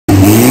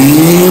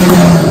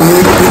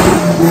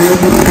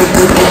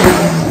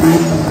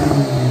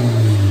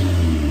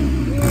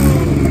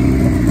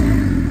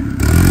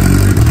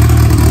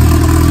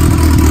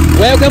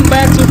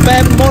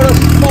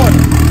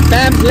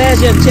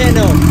Indian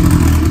channel.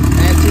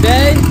 And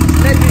today,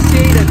 let me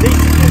see the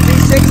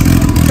d16z6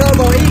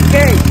 Turbo EK.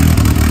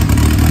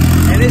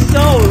 And it's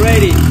so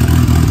ready,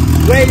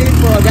 waiting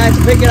for a guy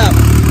to pick it up.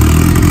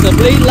 So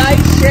please like,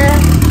 share,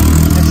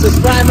 and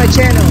subscribe my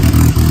channel.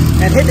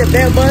 And hit the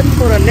bell button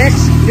for the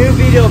next new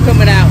video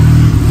coming out.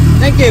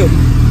 Thank you.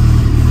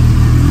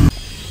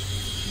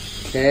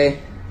 Okay,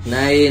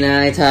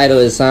 99 title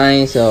is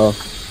signed, so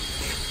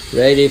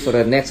ready for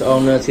the next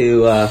owner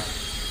to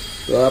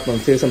go up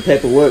and fill some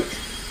paperwork.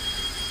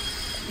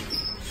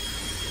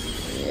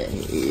 Yeah,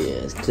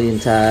 yes, clean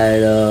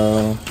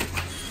title.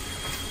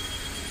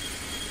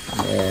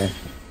 Yeah.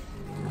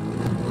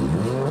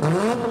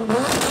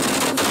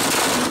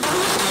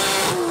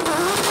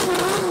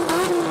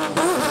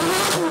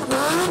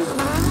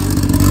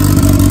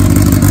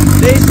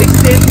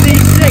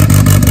 d16z6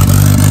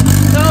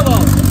 Turbo.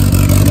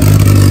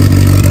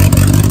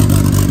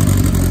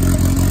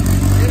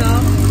 You know.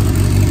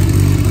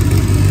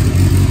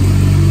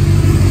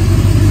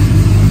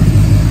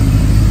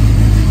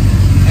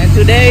 And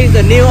today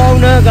the new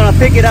owner gonna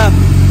pick it up.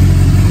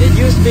 It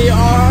used to be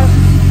ours,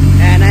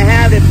 and I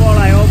have it for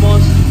like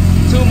almost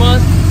 2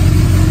 months.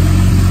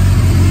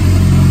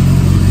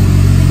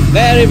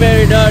 Very,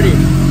 very dirty.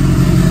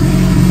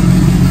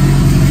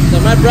 So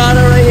my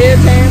brother right here,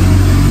 Pham,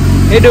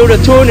 he do the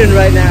tuning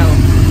right now.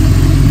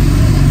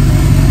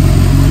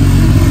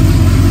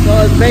 So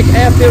it make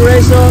FT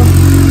Racer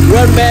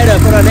run better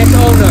for the next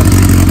owner.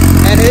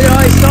 And it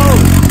already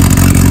sold.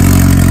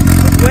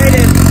 Just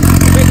waiting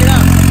to pick it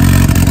up.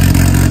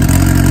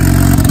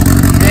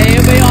 And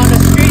he'll be on the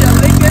street of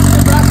Lincoln,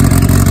 Nebraska.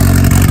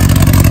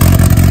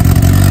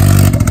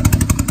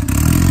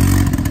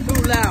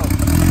 Too loud.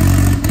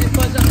 He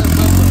puts on the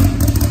bumper.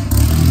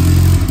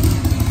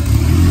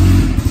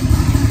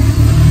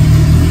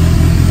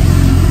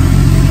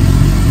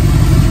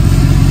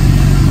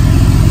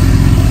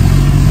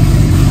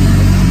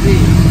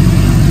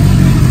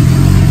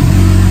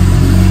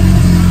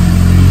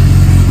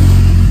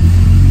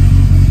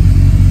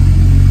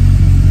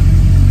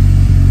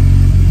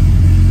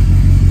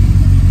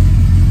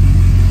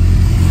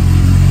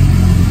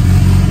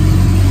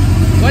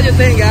 What do you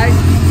think, guys?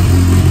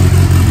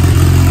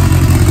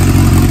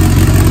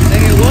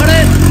 Think it worth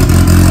it?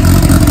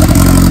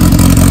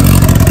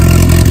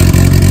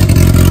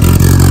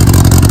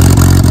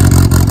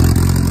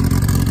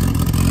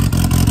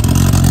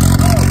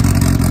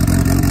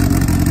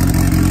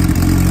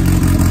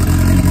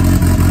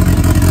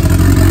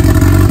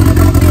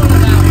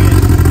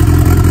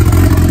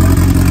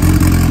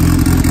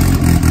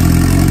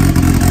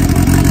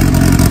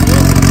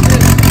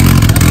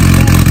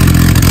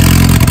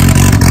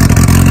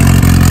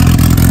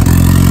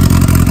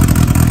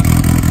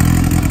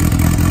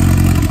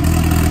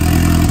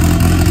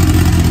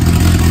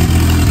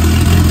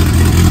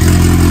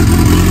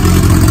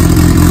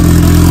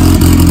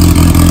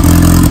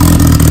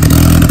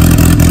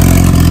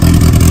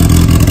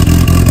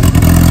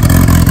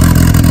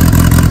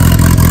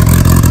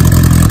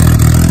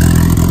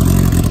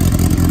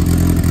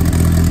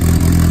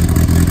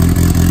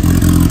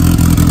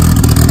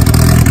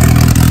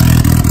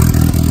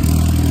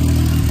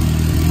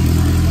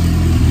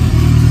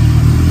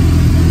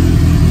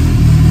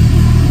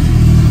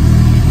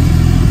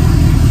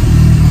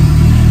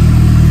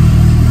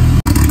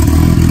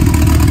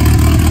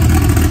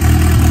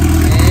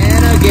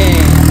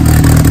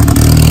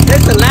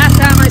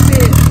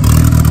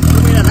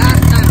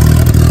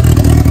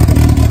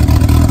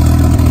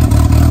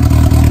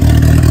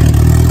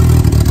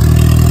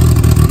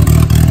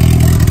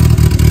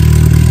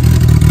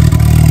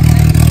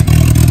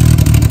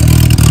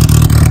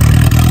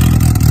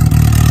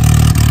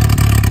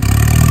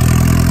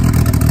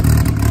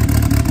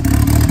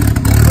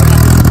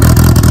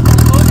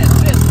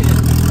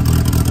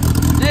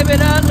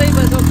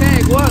 It's okay,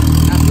 it works,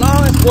 as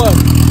long as it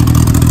works.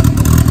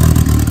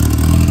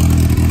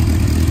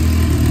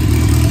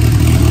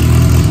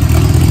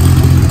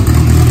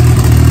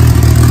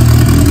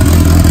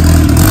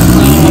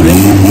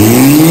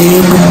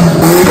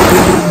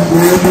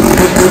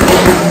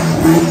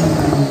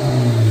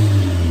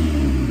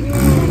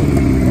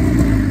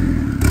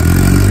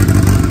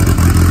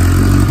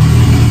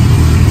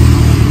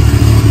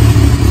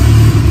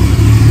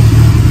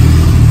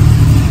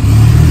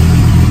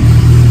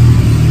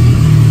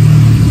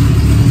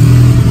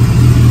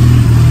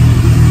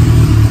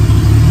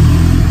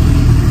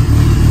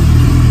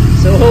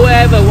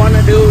 Whoever want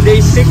to do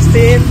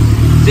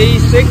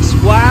d16z6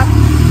 swap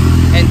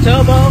and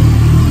turbo,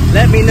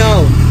 let me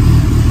know.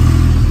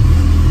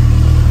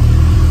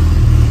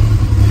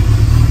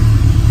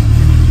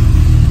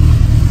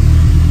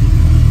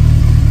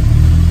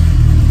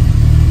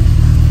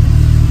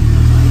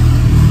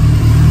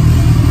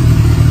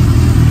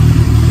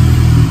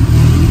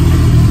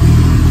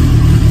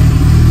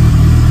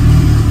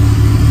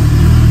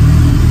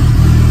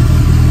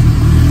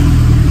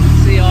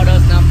 See all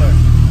those numbers.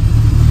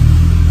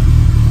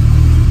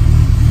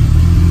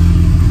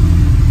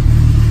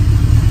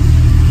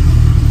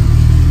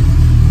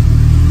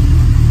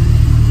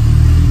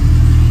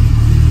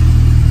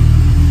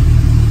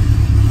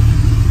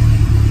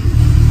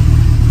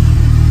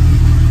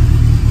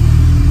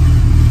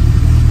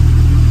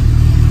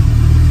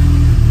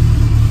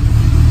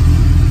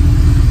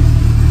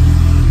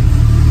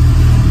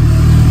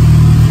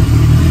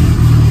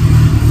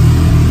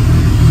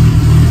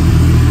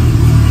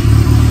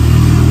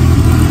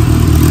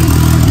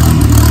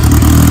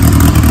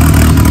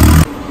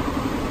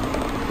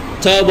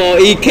 turbo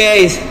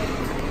EKs.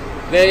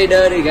 Very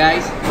dirty,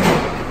 guys.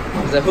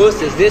 The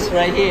hose is this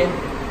right here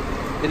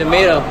in the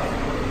middle.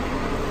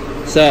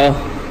 So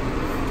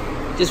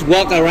just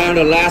walk around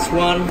the last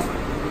one.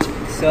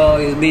 So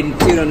it'll be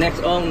to the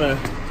next owner.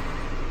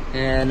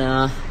 And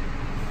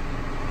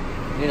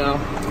you know,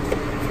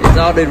 it's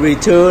all the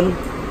retune.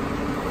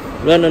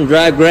 Run and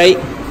drive great.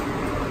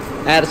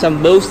 Add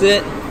some boost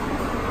it.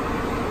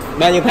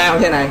 Bao nhiêu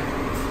pound thế này?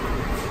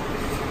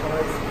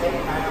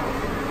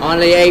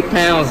 Only 8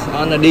 pounds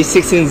on the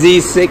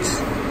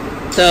d16z6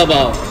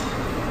 turbo.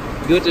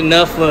 Good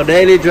enough for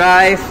daily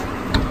drive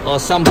or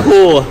some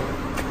pool.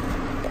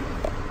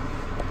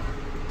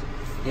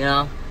 You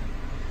know,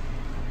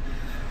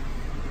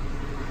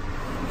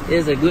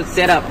 it's a good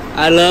setup.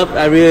 I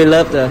really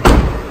love the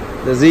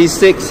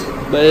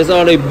Z6, but it's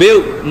only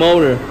built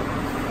motor.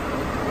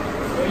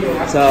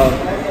 So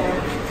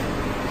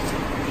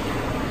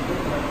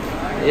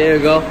here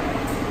you go.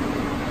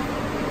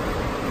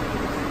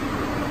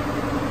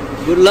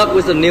 Good luck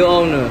with the new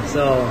owner.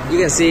 So you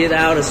can see it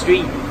out the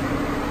street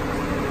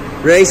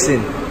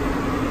racing.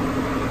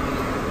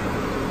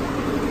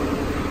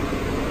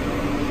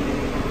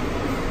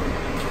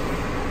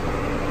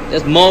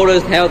 This motor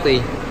is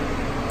healthy,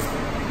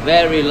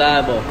 very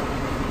reliable,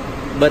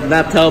 but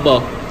not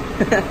turbo.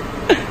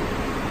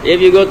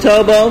 If you go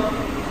turbo,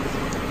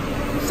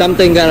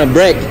 something gonna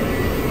break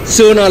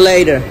sooner or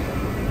later,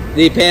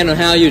 depend on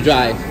how you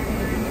drive.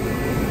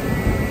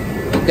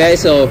 Okay,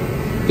 so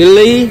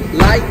please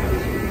like,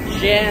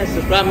 share,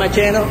 subscribe my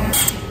channel.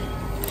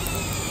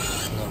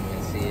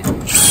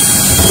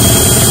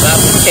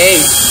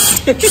 Fabricate.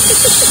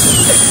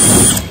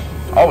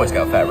 Always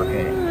got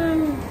fabricated.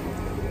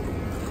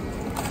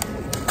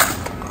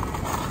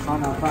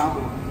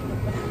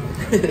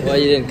 Why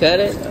you didn't cut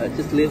it?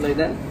 Just leave it like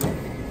that?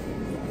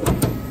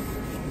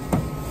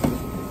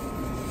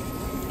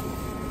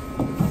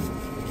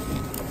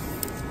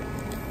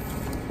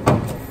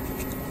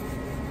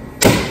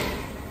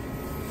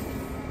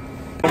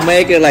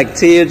 Make it like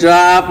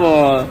teardrop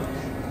or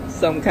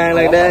some kind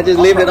like that. Just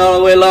leave it all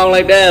the way along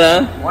like that,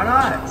 huh? Why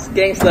not? It's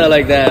gangster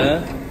like that,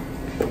 huh?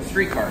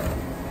 Streetcar.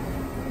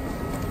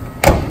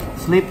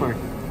 Sleeper.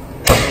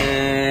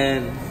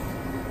 And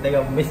They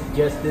gonna miss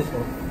just this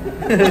one.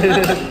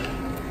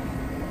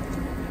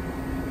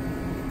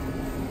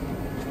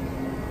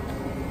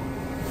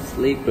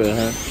 sleeper,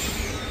 huh?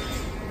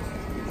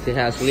 See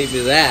how sleepy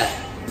is that?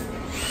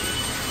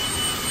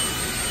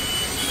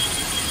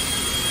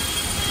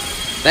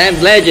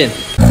 Pham's legend.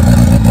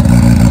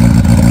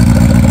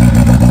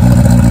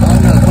 Oh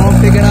no,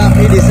 Pham pick it up.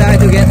 He decided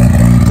to get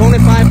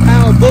 25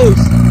 pound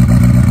boost.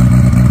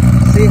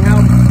 See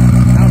how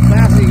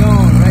fast he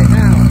going right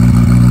now.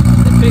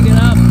 Let's pick it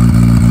up.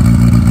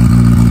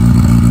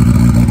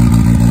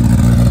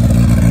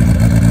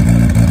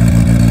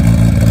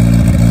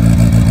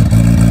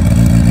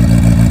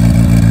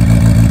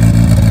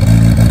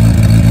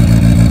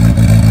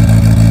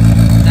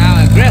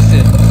 Now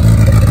aggressive.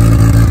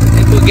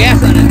 They put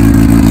gas on it.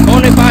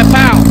 25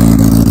 pounds.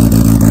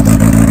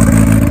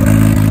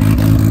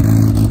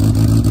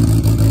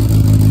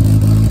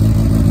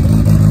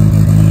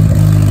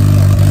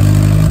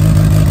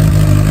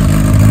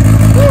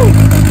 Woo.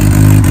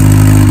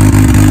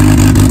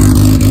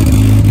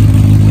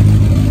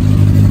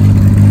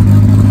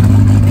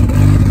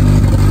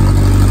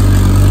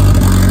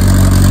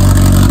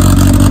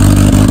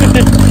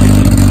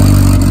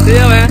 See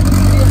you, man.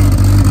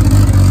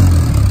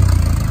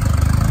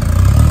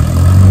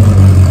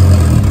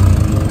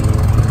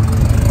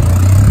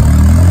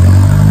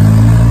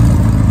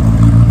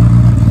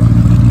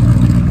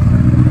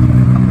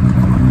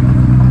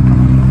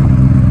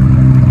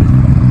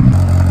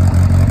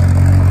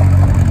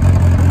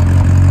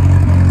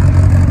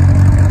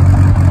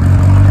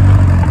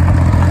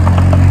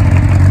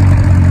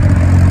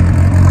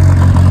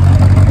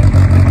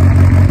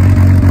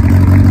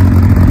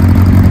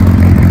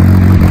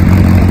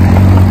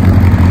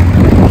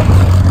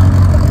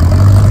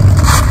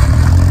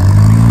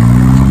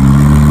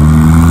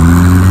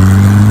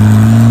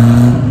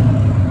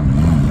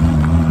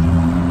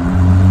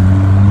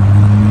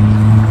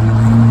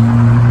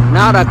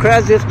 Not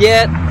aggressive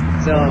yet,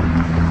 so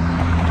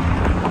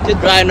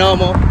just drive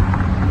normal.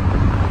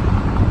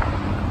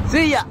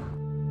 See ya!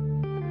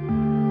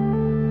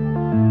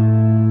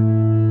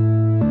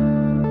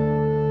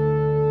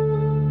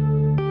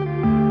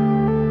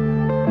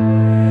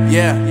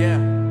 Yeah.